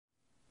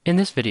In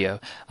this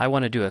video, I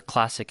want to do a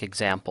classic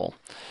example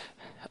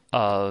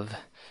of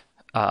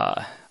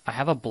I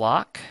have a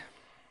block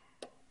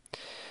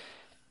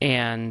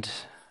and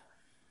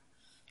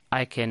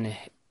I can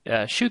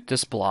shoot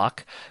this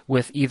block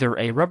with either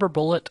a rubber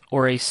bullet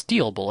or a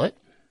steel bullet.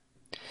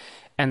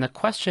 And the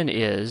question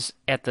is,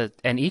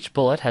 and each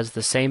bullet has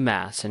the same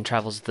mass and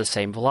travels at the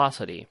same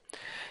velocity.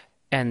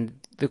 And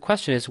the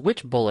question is,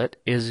 which bullet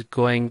is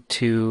going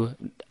to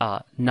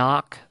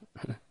knock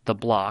the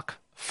block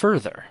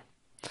further?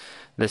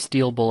 The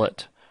steel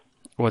bullet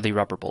or the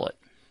rubber bullet.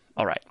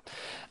 All right.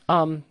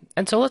 And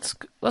so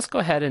let's go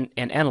ahead and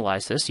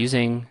analyze this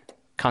using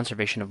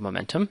conservation of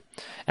momentum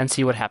and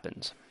see what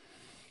happens.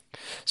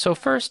 So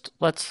first,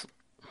 let's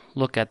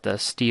look at the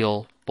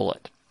steel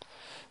bullet.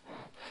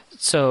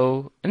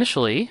 So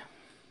initially,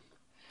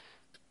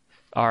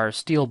 our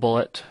steel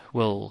bullet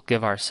will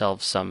give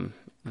ourselves some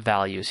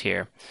values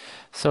here.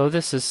 So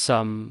this is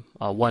some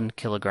 1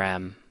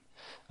 kilogram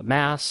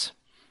mass.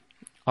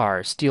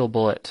 Our steel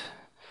bullet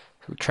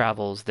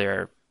travels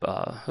there,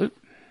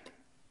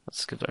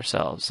 let's give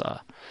ourselves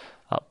a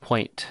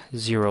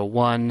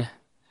 0.01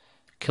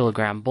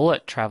 kilogram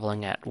bullet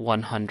traveling at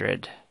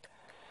 100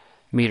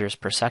 meters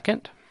per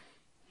second.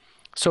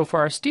 So for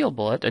our steel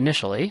bullet,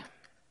 initially,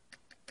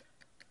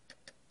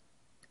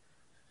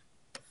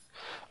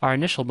 our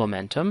initial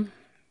momentum,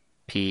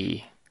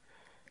 P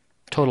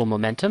total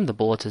momentum, the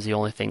bullet is the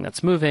only thing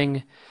that's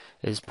moving,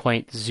 is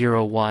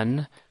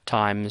 0.01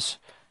 times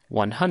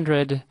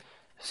 100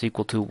 is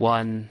equal to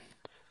 1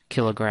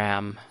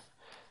 kilogram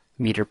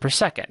meter per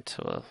second.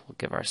 So we'll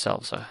give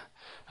ourselves a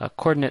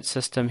coordinate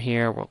system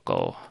here. We'll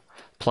go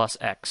plus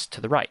x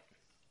to the right.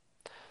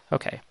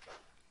 Okay.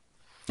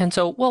 And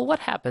so, well, what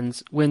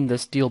happens when the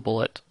steel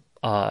bullet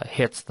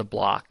hits the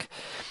block?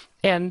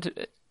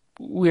 And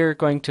we're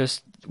going to,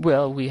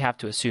 well, we have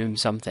to assume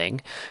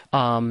something.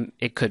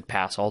 It could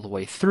pass all the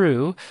way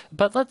through,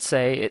 but let's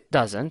say it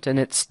doesn't and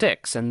it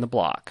sticks in the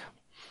block.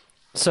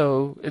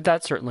 So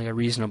that's certainly a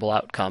reasonable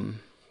outcome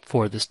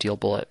for the steel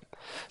bullet.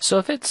 So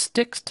if it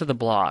sticks to the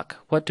block,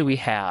 what do we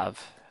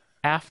have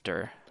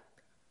after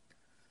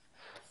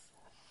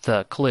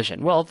the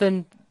collision? Well,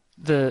 then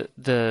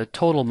the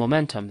total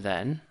momentum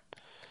then,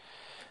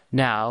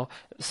 now,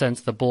 since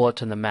the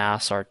bullet and the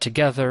mass are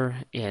together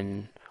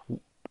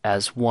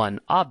as one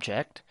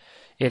object,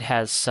 it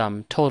has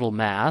some total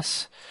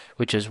mass,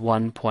 which is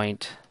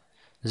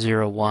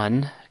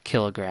 1.01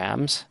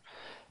 kilograms,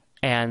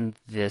 and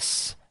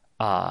this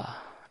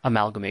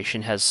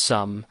amalgamation has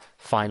some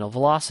final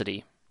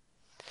velocity.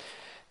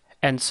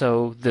 And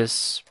so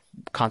this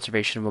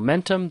conservation of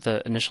momentum,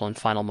 the initial and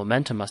final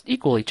momentum must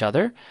equal each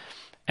other.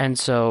 And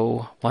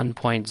so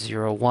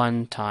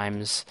 1.01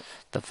 times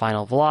the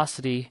final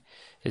velocity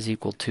is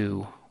equal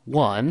to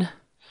 1,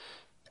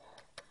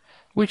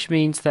 which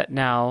means that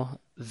now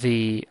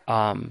the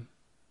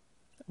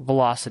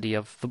velocity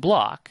of the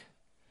block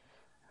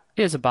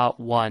is about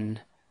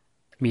 1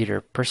 meter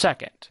per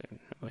second.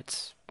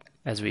 It's,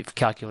 as we've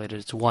calculated,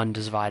 it's 1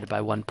 divided by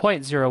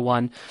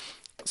 1.01.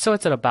 So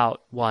it's at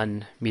about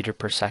 1 meter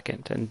per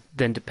second, and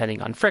then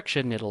depending on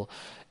friction, it'll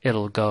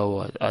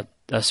go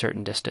a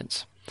certain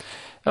distance.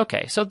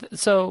 Okay,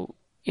 so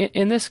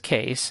in this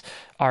case,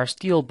 our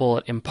steel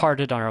bullet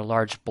imparted on our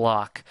large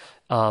block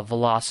a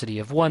velocity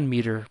of 1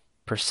 meter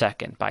per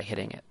second by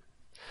hitting it.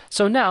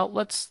 So now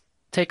let's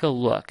take a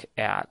look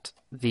at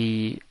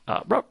the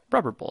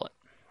rubber bullet.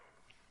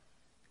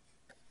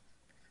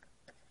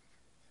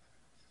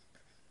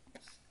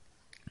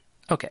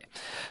 Okay,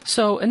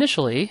 so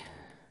initially,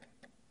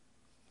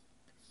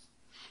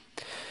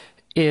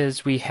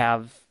 we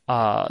have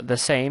the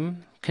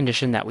same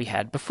condition that we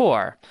had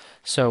before.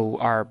 So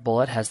our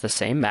bullet has the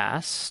same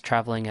mass,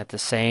 traveling at the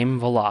same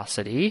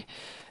velocity,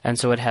 and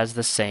so it has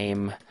the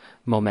same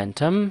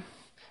momentum,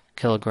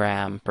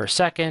 kilogram per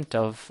second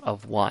of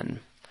 1.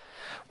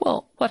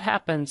 Well, what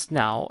happens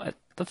now at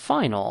the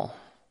final?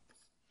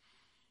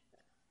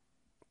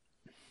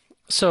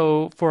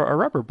 So for a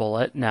rubber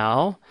bullet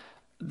now,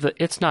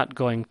 it's not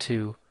going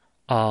to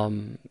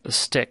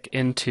stick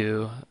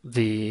into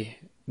the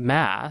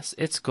mass,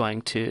 it's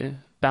going to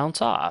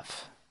bounce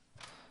off.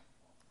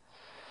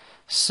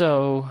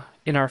 So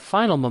in our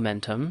final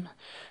momentum,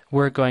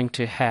 we're going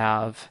to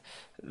have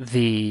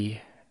the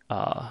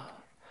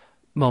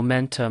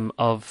momentum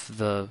of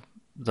the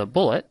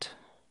bullet,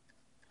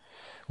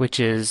 which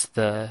is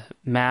the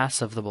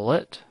mass of the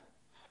bullet,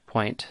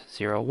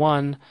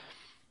 0.01,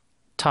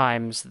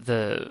 times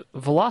the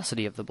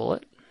velocity of the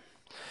bullet.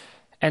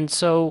 And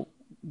so,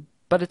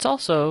 but it's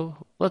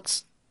also,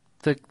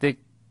 the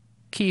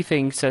key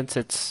thing, since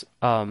it's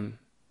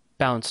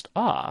bounced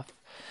off,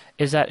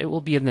 is that it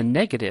will be in the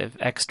negative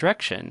x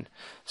direction.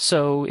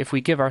 So if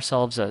we give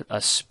ourselves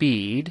a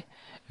speed,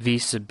 v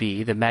sub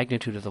b, the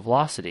magnitude of the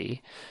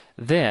velocity,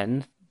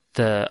 then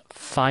the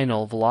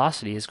final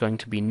velocity is going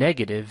to be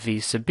negative v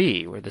sub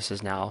b, where this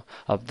is now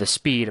of the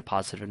speed a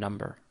positive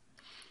number.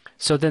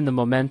 So then the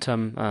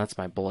momentum, that's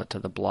my bullet to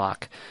the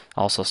block,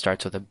 also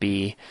starts with a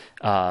b,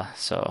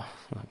 so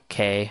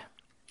k,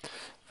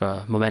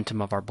 the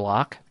momentum of our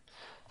block.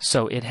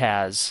 So it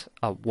has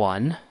a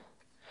 1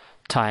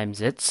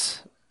 times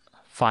its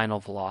final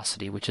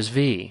velocity, which is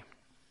v.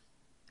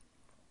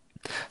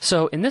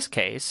 So in this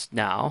case,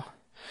 now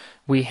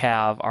we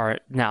have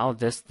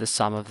the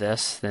sum of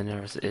this then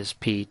is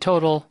p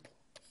total,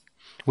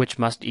 which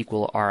must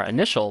equal our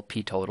initial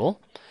p total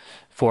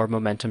for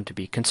momentum to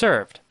be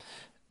conserved.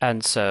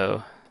 And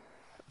so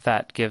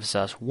that gives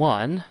us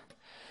 1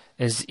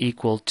 is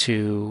equal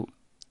to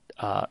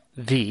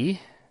v,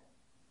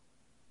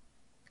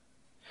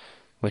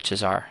 which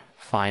is our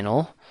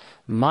final,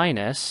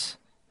 minus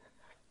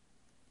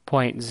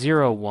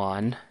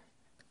 0.01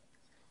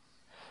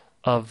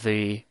 of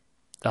the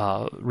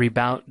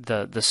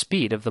the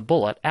speed of the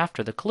bullet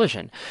after the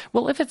collision.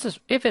 Well, if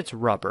it's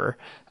rubber,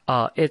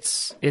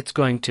 it's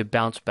going to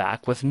bounce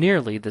back with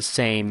nearly the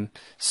same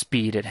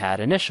speed it had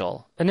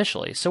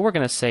initially. So we're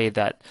going to say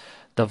that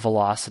the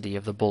velocity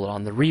of the bullet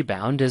on the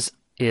rebound is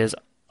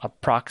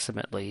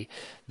approximately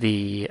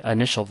the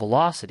initial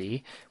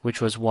velocity, which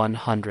was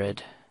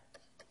 100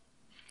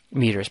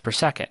 meters per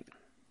second.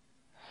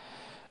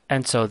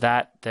 And so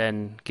that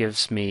then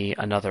gives me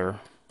another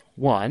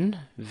 1,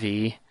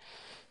 v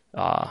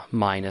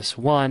minus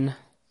 1,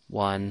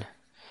 1.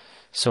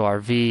 So our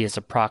v is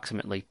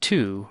approximately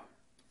 2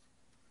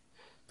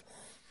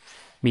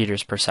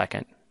 meters per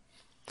second.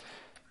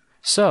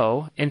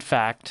 So, in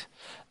fact,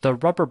 the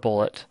rubber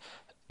bullet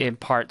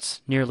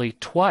imparts nearly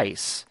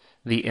twice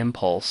the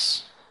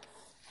impulse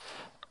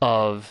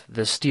of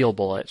the steel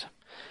bullet.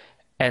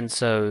 And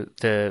so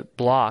the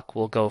block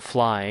will go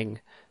flying,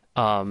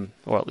 or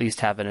at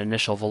least have an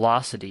initial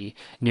velocity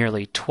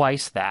nearly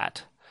twice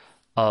that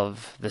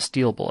of the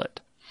steel bullet.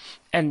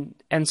 And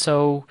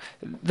so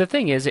the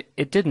thing is,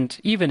 it didn't,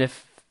 even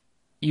if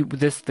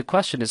the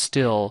question is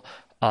still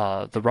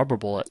the rubber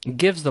bullet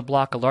gives the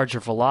block a larger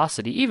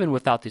velocity, even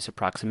without this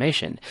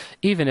approximation,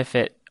 even if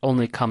it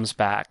only comes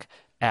back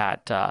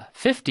at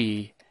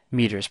 50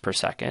 meters per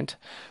second,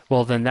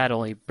 well, then that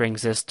only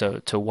brings this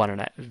to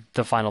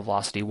the final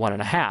velocity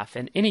 1.5.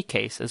 In any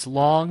case, as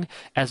long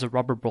as a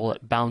rubber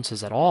bullet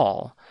bounces at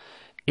all,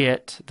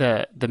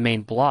 the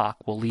main block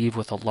will leave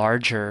with a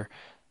larger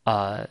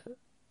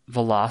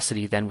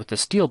velocity than with the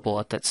steel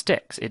bullet that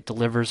sticks. It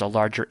delivers a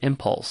larger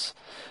impulse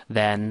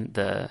than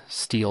the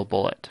steel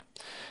bullet.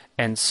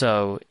 And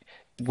so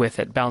with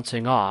it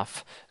bouncing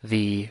off,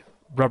 the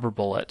rubber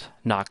bullet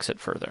knocks it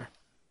further.